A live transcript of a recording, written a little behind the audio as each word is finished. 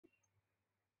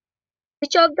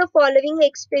Which of the following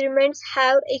experiments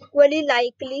have equally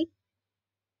likely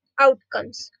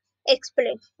outcomes?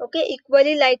 Explain. Okay,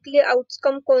 equally likely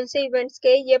outcome कौन से events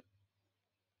के, ये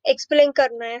explain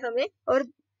करना है हमें और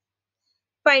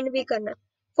find भी करना है.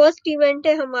 First event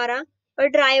है हमारा, a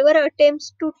driver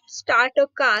attempts to start a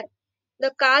car.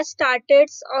 The car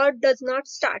starts or does not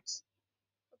start.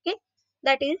 Okay,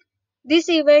 that is, this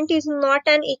event is not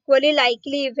an equally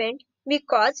likely event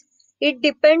because it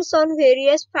depends on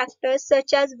various factors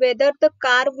such as whether the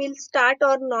car will start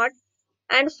or not,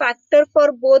 and factor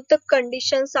for both the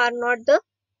conditions are not the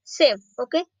same.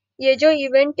 Okay, ये जो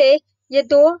event है ये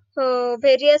दो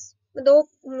various दो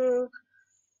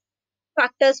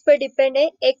factors पे depend है.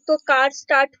 एक तो कार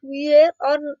स्टार्ट हुई है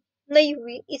और नहीं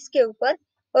हुई इसके ऊपर,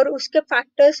 और उसके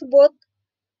factors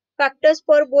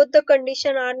for both the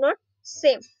condition are not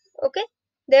same. Okay,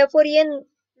 therefore ये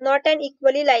not an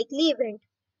equally likely event.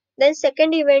 Then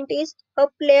second event is, a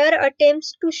player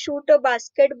attempts to shoot a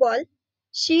basketball.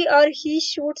 She or he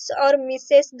shoots or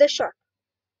misses the shot.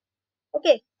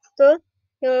 Okay, so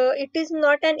it is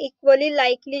not an equally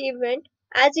likely event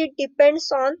as it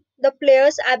depends on the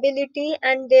player's ability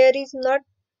and there is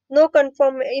no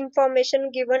confirm information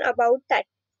given about that.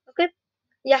 Okay,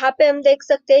 यहाँ पे हम देख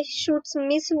सकते हैं shoots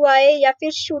miss हुआ है या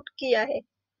फिर शूट किया है,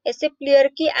 ऐसे प्लेयर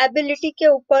की एबिलिटी के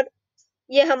ऊपर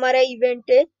ये हमारा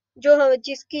इवेंट है जो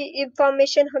जिसकी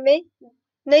इंफॉर्मेशन हमें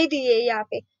नहीं दी है यहाँ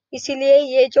पे, इसीलिए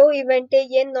ये जो इवेंट है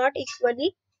ये not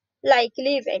equally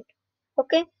likely event.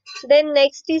 Okay, then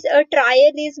next is, a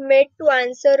trial is made to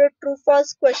answer a true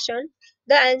false question.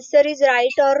 The answer is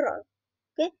right or wrong.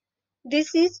 Okay,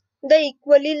 this is the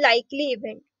equally likely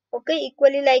event. Okay,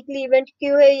 equally likely event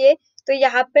क्यों है ये, तो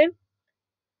यहाँ पे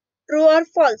true और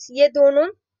false ये दोनों,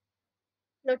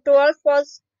 true और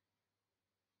फॉल्स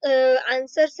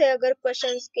आंसर से अगर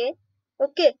क्वेश्चंस के,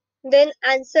 okay, then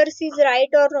answer is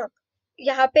right और रॉन्ग.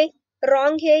 यहाँ पे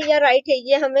रॉन्ग है या राइट है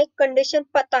ये हमें कंडीशन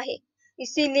पता है,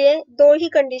 इसीलिए दो ही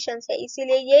कंडीशंस है,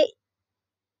 इसीलिए ये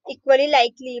equally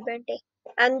likely event है.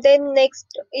 And then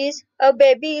next is, a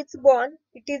baby is born,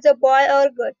 it is a boy or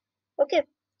girl. Okay,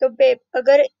 तो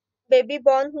अगर बेबी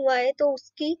बॉर्न हुआ है तो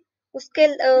उसके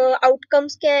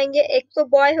आउटकम्स क्या आएंगे, एक तो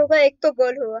बॉय होगा एक तो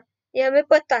गर्ल होगा, ये हमें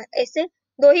पता है, ऐसे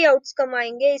दो ही आउटकम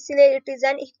आएंगे, इसलिए it is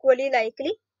an equally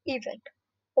likely event.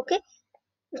 Okay,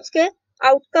 उसके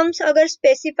आउटकम्स अगर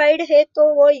स्पेसिफाइड है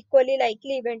तो वो इक्वली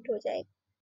लाइकली इवेंट हो जाएगा.